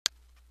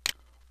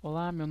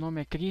Olá, meu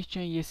nome é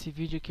Christian e esse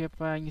vídeo aqui é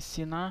para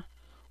ensinar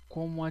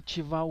como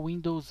ativar o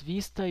Windows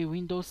Vista e o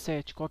Windows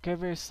 7, qualquer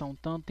versão,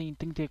 tanto em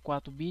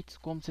 34 bits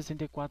como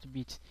 64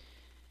 bits.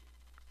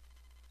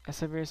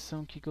 Essa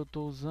versão aqui que eu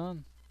estou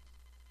usando,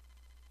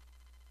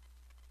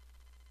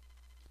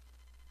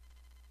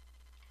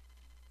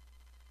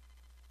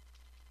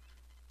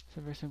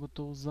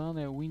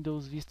 é o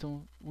Windows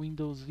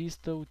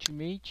Vista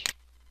Ultimate.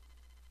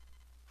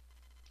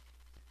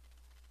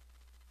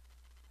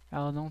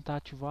 Ela não está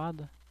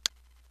ativada.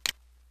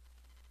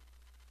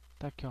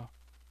 Tá aqui, ó.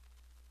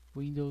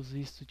 Windows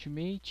Vista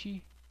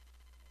Ultimate,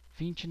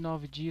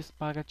 29 dias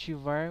para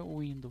ativar o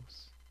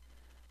Windows.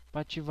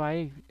 Para ativar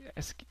ele,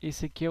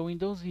 esse aqui é o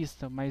Windows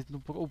Vista, mas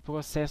o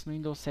processo no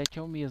Windows 7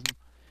 é o mesmo.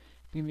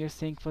 Primeiro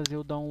você tem que fazer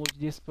o download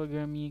desse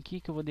programinha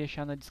aqui, que eu vou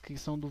deixar na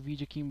descrição do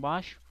vídeo aqui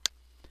embaixo.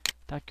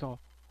 Tá aqui, ó,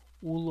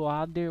 o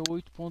Loader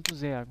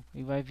 8.0.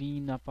 Ele vai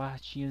vir na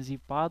pastinha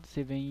zipado,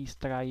 você vem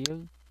extrair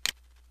ele.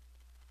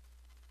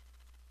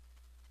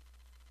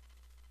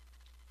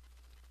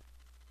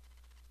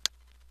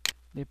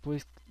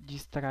 Depois de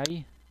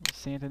extrair,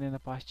 você entra dentro da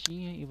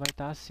pastinha e vai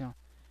estar assim, ó.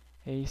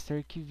 É esse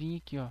arquivinho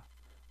aqui, ó.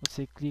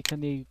 Você clica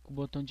nele com o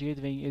botão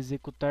direito, vem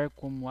executar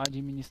como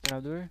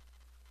administrador.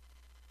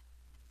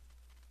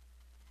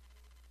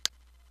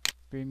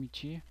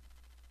 Permitir.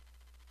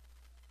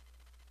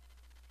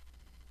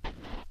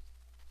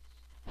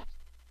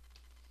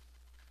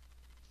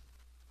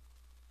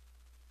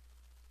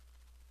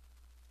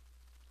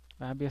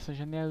 Vai abrir essa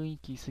janelinha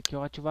aqui. Isso aqui é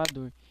o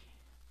ativador,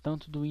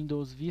 tanto do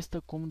Windows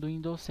Vista como do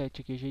Windows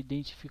 7. Aqui já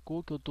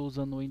identificou que eu estou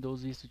usando o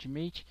Windows Vista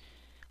Ultimate.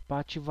 Para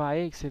ativar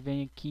ele, você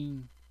vem aqui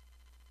em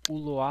o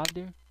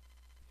Loader,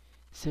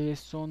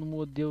 seleciona o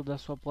modelo da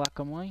sua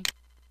placa-mãe.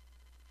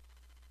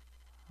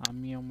 A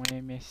minha é uma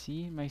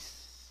MSI,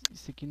 mas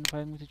isso aqui não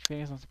faz muita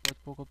diferença, não. Você pode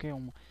pôr qualquer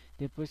uma.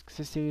 Depois que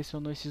você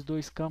selecionou esses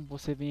dois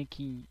campos, você vem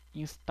aqui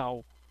em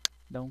Install,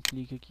 dá um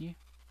clique aqui.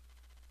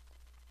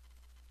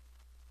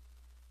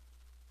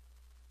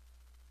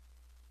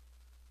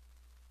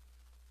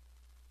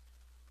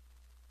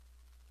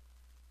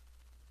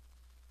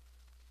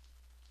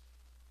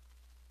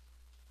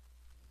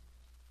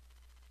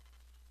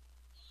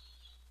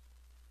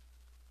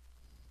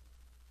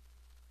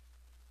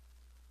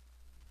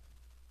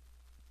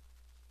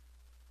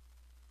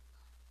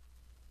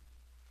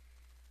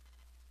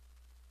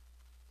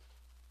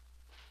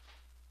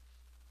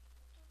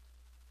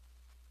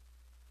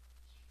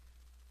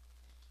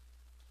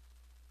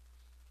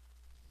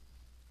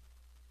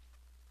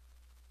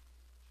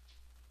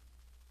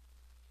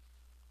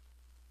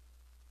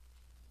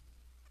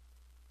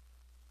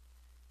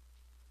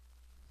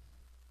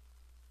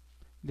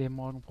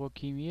 Demora um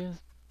pouquinho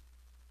mesmo.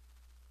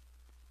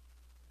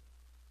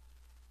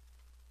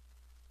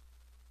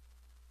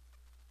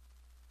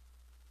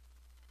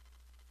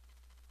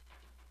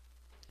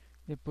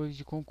 Depois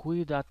de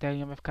concluído, a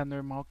telinha vai ficar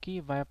normal aqui.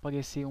 Vai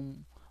aparecer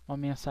uma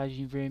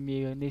mensagem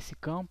vermelha nesse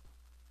campo,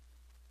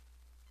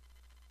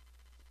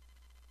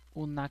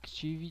 o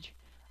Nactivity.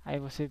 Aí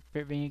você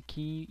vem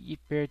aqui e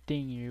aperta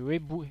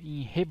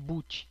em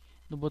Reboot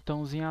no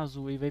botãozinho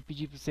azul e vai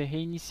pedir para você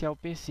reiniciar o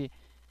PC.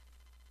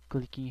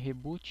 Clique em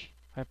Reboot,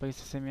 vai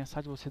aparecer essa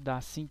mensagem, você dá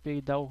sim para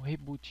ele dar o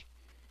reboot.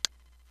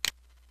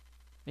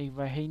 Ele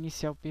vai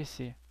reiniciar o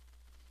PC.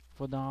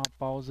 Vou dar uma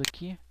pausa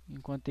aqui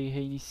enquanto ele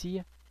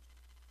reinicia.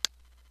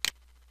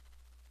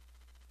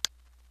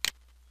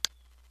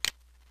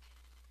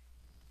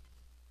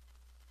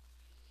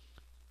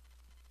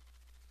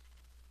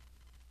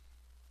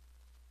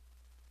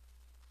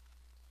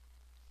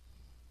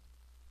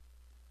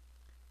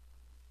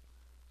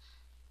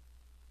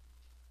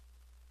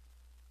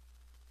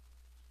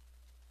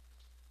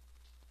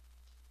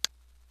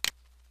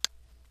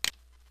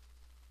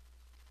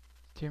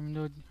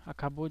 Terminou,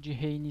 acabou de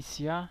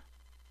reiniciar.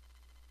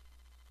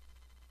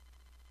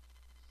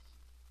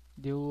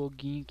 Deu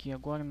login aqui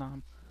agora na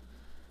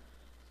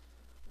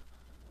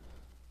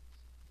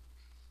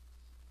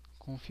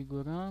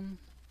configurando.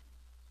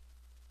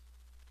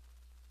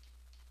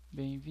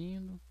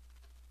 Bem-vindo.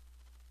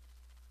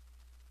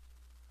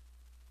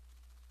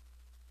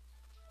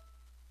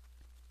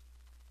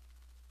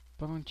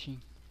 Prontinho.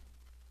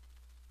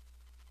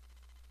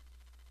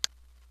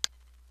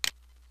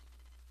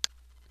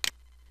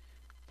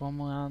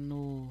 Vamos lá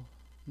no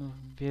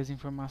ver as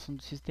informações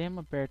do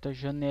sistema. Aperta a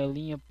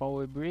janelinha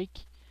Power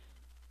Break.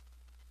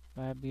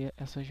 Vai abrir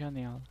essa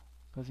janela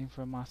com as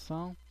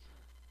informações.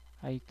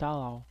 Aí tá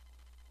lá, ó,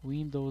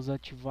 Windows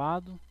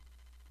ativado.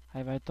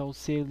 Aí vai estar o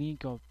selinho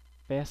aqui, ó,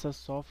 peça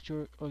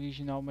software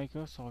original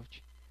Microsoft.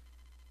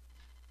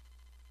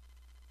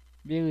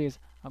 Beleza,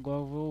 agora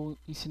eu vou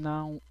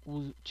ensinar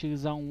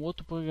utilizar um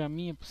outro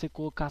programinha para você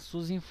colocar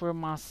suas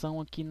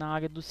informações aqui na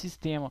área do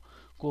sistema.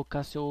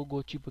 Colocar seu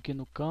logotipo aqui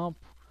no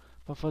campo.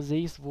 Para fazer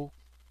isso, vou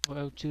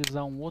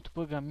utilizar um outro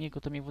programinha que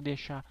eu também vou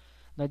deixar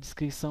na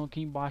descrição aqui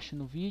embaixo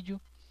no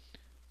vídeo.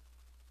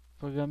 O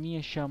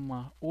programinha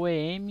chama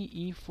OEM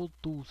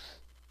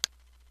InfoTools.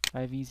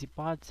 Vai vir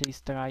zipado, você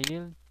extrai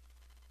ele.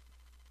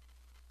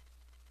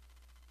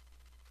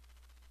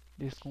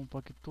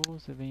 descompactou,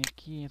 você vem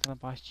aqui, entra na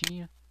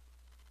pastinha.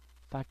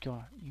 Tá aqui,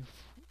 ó,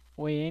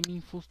 OEM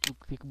Infostu,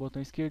 clica no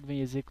botão esquerdo,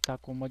 vem executar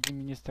como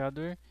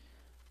administrador,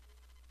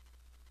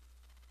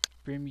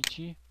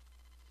 permitir.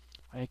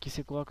 Aí aqui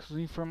você coloca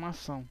sua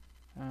informação.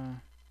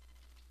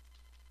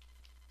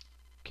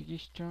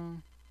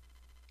 Christian,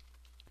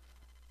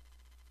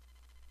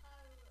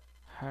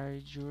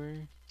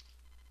 hardware,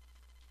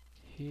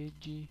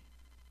 rede,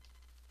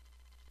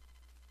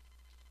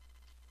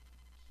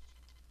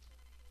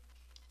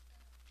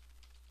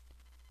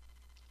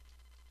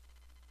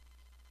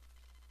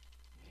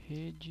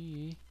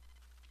 e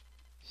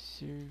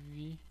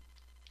servidores.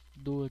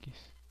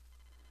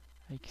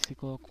 Aí que você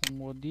coloca um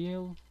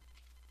modelo.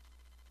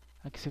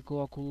 Aqui você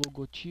coloca o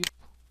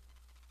logotipo.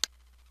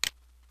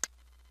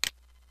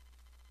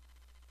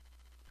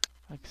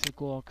 Aqui você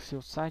coloca o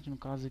seu site, no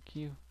caso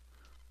aqui,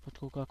 pode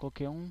colocar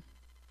qualquer um.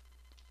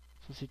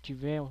 Se você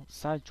tiver um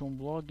site ou um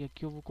blog,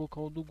 aqui eu vou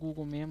colocar o do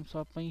Google mesmo,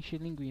 só para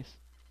encher linguiça.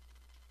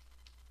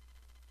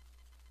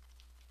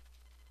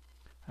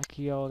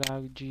 Aqui é o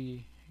horário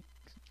de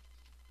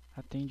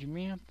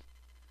atendimento.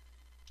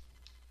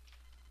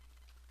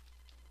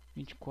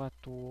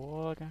 24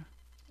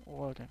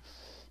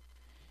 horas.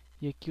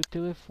 E aqui o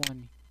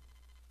telefone.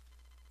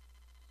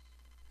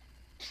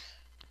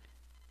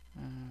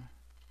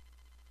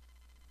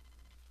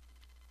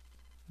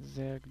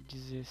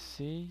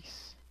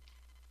 016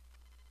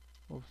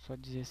 ou só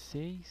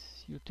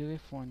 16 e o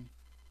telefone.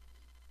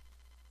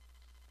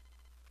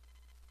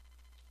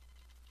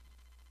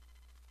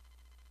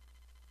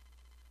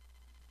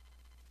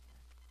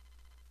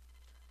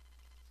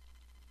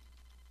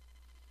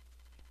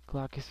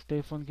 Claro que esse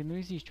telefone aqui não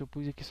existe, eu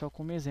pus aqui só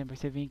como exemplo. Aí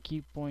você vem aqui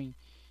e põe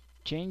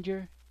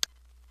changer,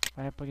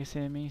 vai aparecer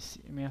a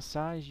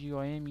mensagem,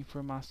 OM,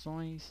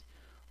 informações,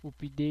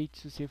 update,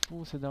 se você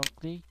for, você dá o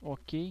clique,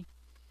 ok.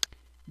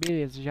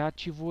 Beleza, já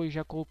ativou e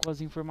já colocou as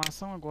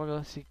informações,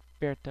 agora você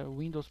aperta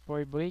Windows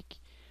Power Break,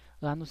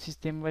 lá no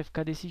sistema vai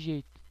ficar desse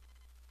jeito.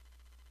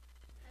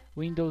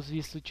 Windows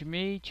Vista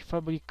Ultimate,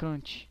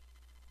 fabricante,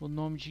 o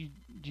nome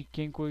de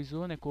quem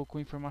coisou, né, colocou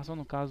informação,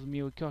 no caso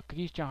meu aqui, ó,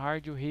 Christian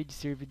Hardware, rede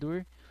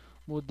servidor,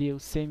 modelo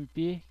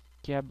CMP,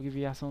 que é a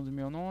abreviação do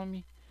meu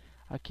nome.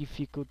 Aqui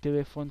fica o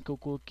telefone que eu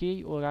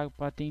coloquei, horário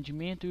para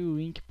atendimento e o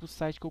link para o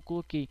site que eu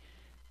coloquei.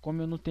 Como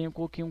eu não tenho, eu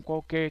coloquei um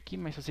qualquer aqui,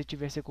 mas se você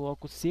tiver, você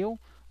coloca o seu.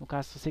 No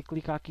caso, se você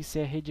clicar aqui, você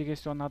é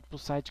redirecionado para o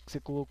site que você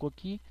colocou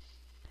aqui.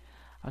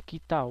 Aqui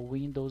está o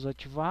Windows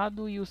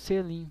ativado e o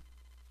selinho.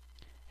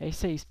 É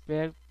isso aí,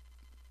 espero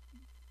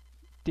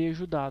ter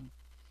ajudado.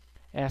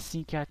 É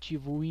assim que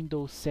ativa o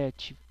Windows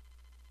 7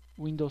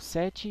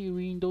 e o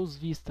Windows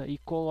Vista e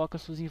coloca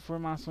suas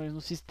informações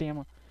no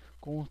sistema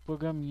com o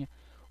programinha.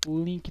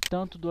 O link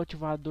tanto do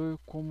ativador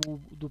como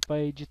do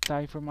para editar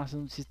a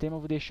informação do sistema eu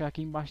vou deixar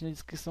aqui embaixo na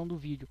descrição do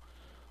vídeo.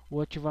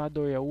 O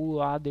ativador é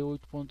o AD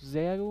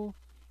 8.0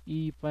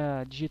 e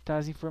para digitar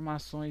as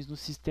informações no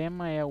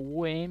sistema é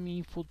o OM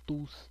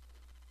Infotools.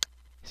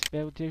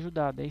 Espero ter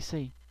ajudado, é isso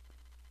aí.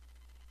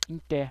 Em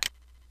té.